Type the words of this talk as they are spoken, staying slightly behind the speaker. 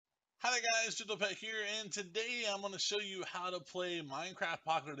Hi there guys, jojopetv here, and today I'm going to show you how to play Minecraft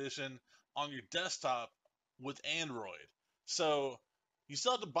Pocket Edition on your desktop with Android. So, you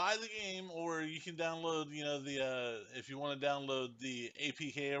still have to buy the game, or you can download, if you want to download the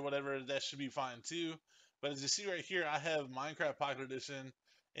APK or whatever, that should be fine too. But as you see right here, I have Minecraft Pocket Edition,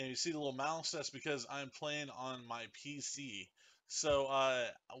 and you see the little mouse, that's because I'm playing on my PC. So,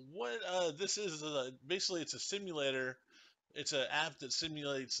 what this is, basically it's a simulator. It's an app that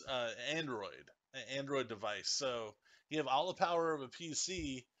simulates an Android device. So you have all the power of a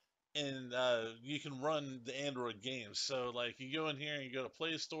PC, and you can run the Android games. So like you go in here and you go to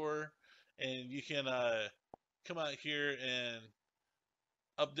Play Store, and you can come out here and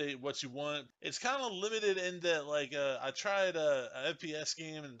update what you want. It's kind of limited in that like I tried a FPS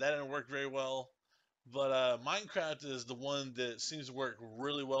game and that didn't work very well. But Minecraft is the one that seems to work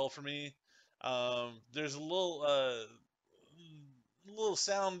really well for me. There's a little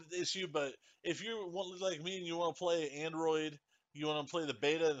sound issue, but if you want like me and you want to play Android, you want to play the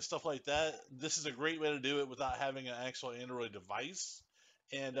beta and stuff like that, this is a great way to do it without having an actual Android device.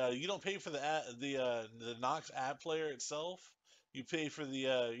 And you don't pay for the NOX app player itself. You pay for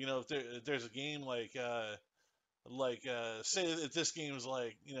if there's a game say if this game is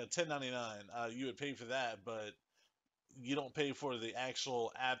like 10.99, you would pay for that, but you don't pay for the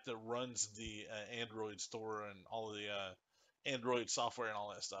actual app that runs the Android store and all of the Android software and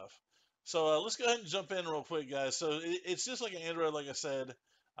all that stuff. So let's go ahead and jump in real quick, guys. So it's just like an Android, like I said.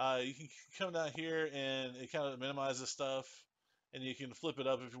 You can come down here and it kind of minimizes stuff, and you can flip it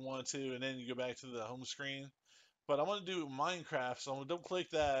up if you want to, and then you go back to the home screen. But I want to do Minecraft, so I'm gonna double click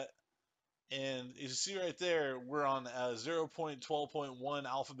that, and as you see right there, we're on 0.12.1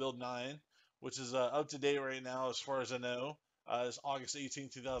 Alpha Build 9, which is up to date right now as far as I know. It's August 18,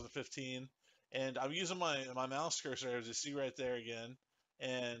 2015. And I'm using my mouse cursor, as you see right there again.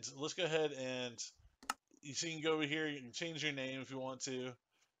 And let's go ahead and you can go over here. You can change your name if you want to.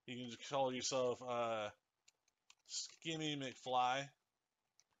 You can just call yourself Skimmy McFly.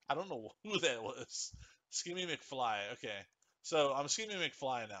 I don't know who that was. Skimmy McFly. Okay. So I'm Skimmy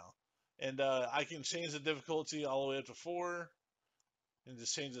McFly now. And I can change the difficulty all the way up to 4. And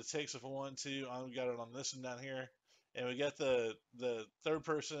just change the text if I want to. I've got it on this one down here. And we got the third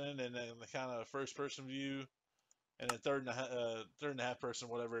person and then the kind of first person view. And then third and a half person,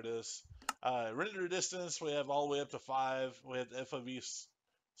 whatever it is. Render distance, we have all the way up to 5. We have the FOV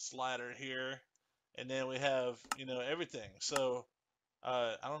slider here. And then we have, everything. So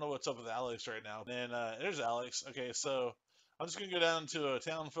I don't know what's up with Alex right now. And there's Alex. Okay, so I'm just gonna go down to a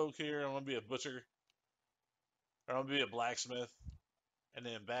town folk here. I'm gonna be a butcher, or I'm gonna be a blacksmith, and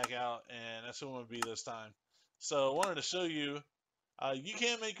then back out, and that's who I'm gonna be this time. So I wanted to show you. You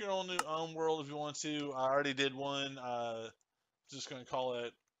can make your own world if you want to. I already did one. Just gonna call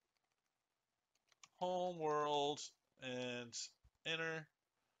it home world and enter.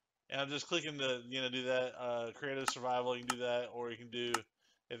 And I'm just clicking to do that. Creative survival, you can do that, or you can do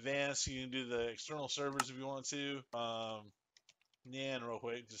advanced. You can do the external servers if you want to. Nyan real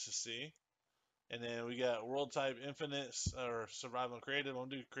quick just to see. And then we got world type infinite or survival and creative. I'm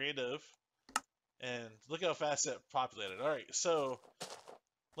gonna do creative. And look how fast that populated. All right, so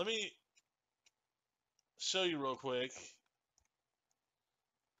let me show you real quick.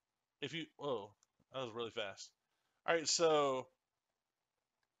 If you, whoa, that was really fast. All right, so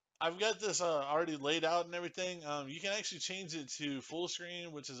I've got this already laid out and everything. You can actually change it to full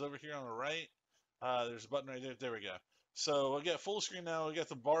screen, which is over here on the right. There's a button right there. There we go. So I got full screen now. We got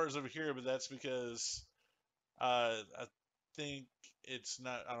the bars over here, but that's because I think it's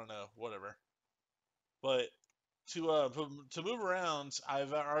not. I don't know. Whatever. But to move around,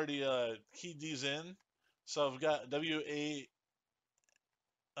 I've already keyed these in. So I've got WASD,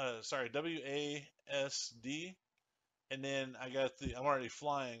 and then I got I'm already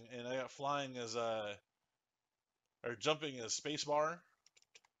flying, and I got flying as or jumping as spacebar.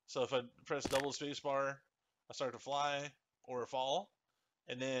 So if I press double spacebar, I start to fly or fall,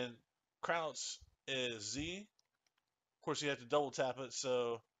 and then crouch is Z. Of course, you have to double tap it,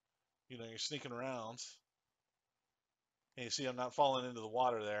 so you're sneaking around, and you see I'm not falling into the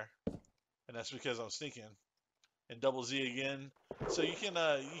water there, and that's because I'm sneaking. And double Z again. So you can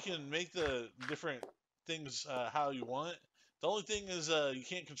make the different things how you want. The only thing is you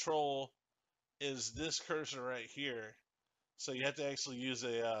can't control is this cursor right here. So you have to actually use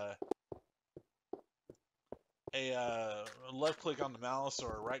a left click on the mouse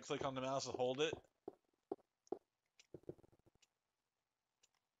or a right click on the mouse to hold it.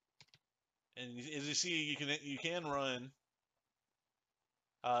 And as you see, you can run.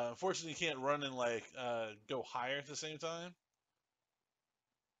 Unfortunately, you can't run and like go higher at the same time.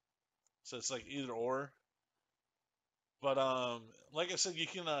 So it's like either or. But like I said, you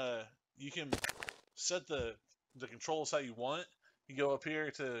can set the controls how you want. You go up here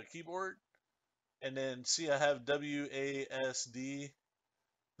to keyboard, and then see I have WASD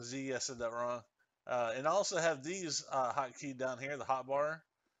Z. I said that wrong. And I also have these hotkey down here, the hotbar,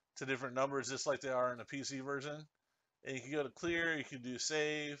 to different numbers, just like they are in the PC version. And you can go to clear, you can do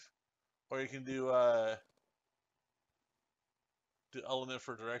save, or you can do element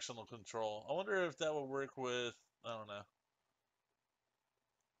for directional control. I wonder if that would work with, I don't know.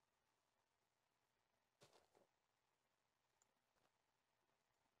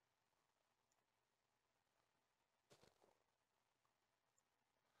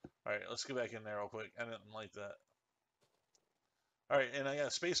 All right, let's go back in there real quick. I didn't like that. All right, and I got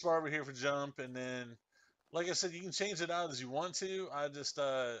a space bar over here for jump, and then, like I said, you can change it out as you want to. I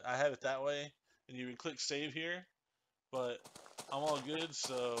have it that way, and you can click save here, but I'm all good.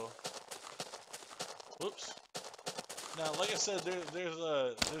 So, whoops. Now, like I said, there's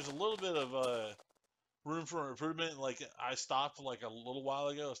a little bit of room for improvement. Like I stopped like a little while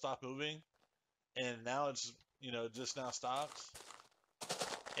ago, I stopped moving, and now it's just now stopped,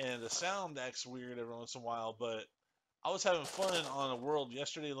 and the sound acts weird every once in a while, but I was having fun on a world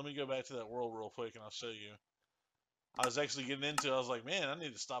yesterday. Let me go back to that world real quick and I'll show you. I was actually getting into it. I was like, man, I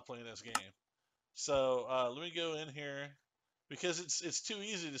need to stop playing this game. So let me go in here because it's too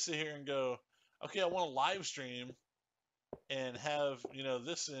easy to sit here and go, okay, I want to live stream and have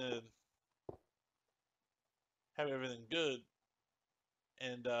this in, have everything good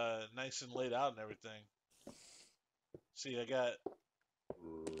and nice and laid out and everything. See, I got.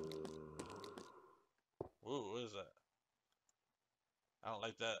 Ooh, what is that? I don't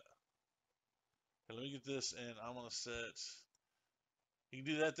like that. Okay, let me get this, and I'm gonna set. You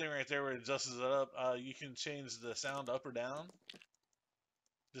can do that thing right there where it adjusts it up. You can change the sound up or down,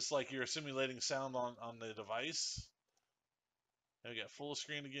 just like you're simulating sound on the device. And we got full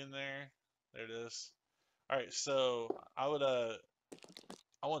screen again there. There it is. All right, so I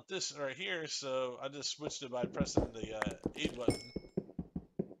want this right here, so I just switched it by pressing the 8 button,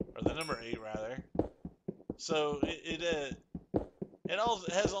 or the number 8 rather. So it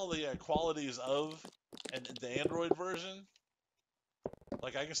has all the qualities of and the Android version.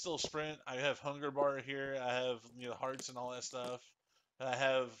 Like I can still sprint. I have hunger bar here. I have hearts and all that stuff. And I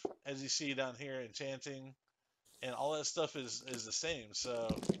have, as you see down here, enchanting, and all that stuff is the same. So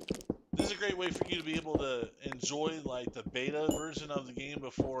this is a great way for you to be able to enjoy like the beta version of the game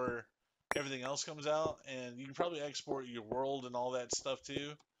before everything else comes out, and you can probably export your world and all that stuff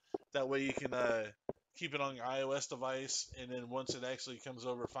too. That way you can keep it on your iOS device, and then once it actually comes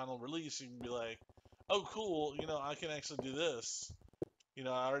over final release, you can be like, oh cool, I can actually do this.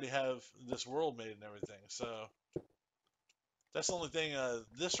 I already have this world made and everything. So that's the only thing.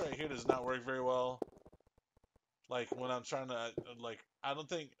 This right here does not work very well. Like when I'm trying to I don't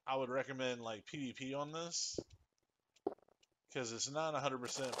think I would recommend like PvP on this because it's not 100%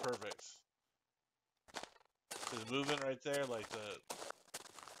 perfect. The movement right there, like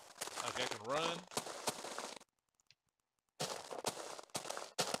I can run.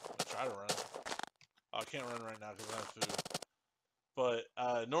 I'll try to run. Oh, I can't run right now because I have food. But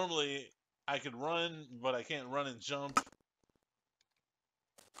normally I could run, but I can't run and jump.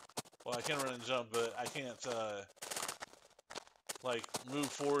 Well, I can run and jump, but I can't like move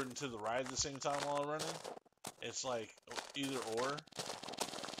forward and to the right at the same time while I'm running. It's like either or.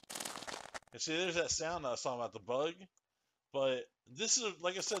 And see, there's that sound I was talking about, the bug. But this is,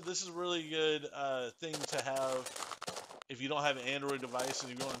 like I said, this is a really good thing to have if you don't have an Android device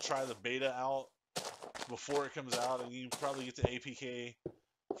and you want to try the beta out before it comes out, and you probably get the APK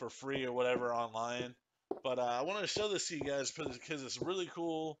for free or whatever online. But I wanted to show this to you guys because it's really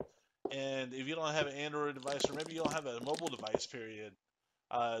cool. And if you don't have an Android device, or maybe you don't have a mobile device, period,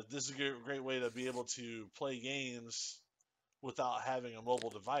 this is a great way to be able to play games without having a mobile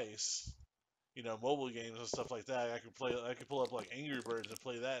device. Mobile games and stuff like that. I could pull up like Angry Birds and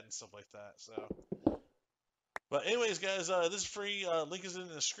play that and stuff like that. So, but anyways, guys, this is free. Link is in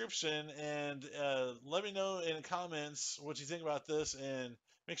the description, and let me know in the comments what you think about this, and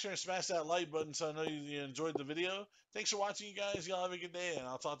make sure to smash that like button so I know you enjoyed the video. Thanks for watching, you guys. Y'all have a good day, and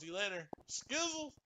I'll talk to you later. Skizzle!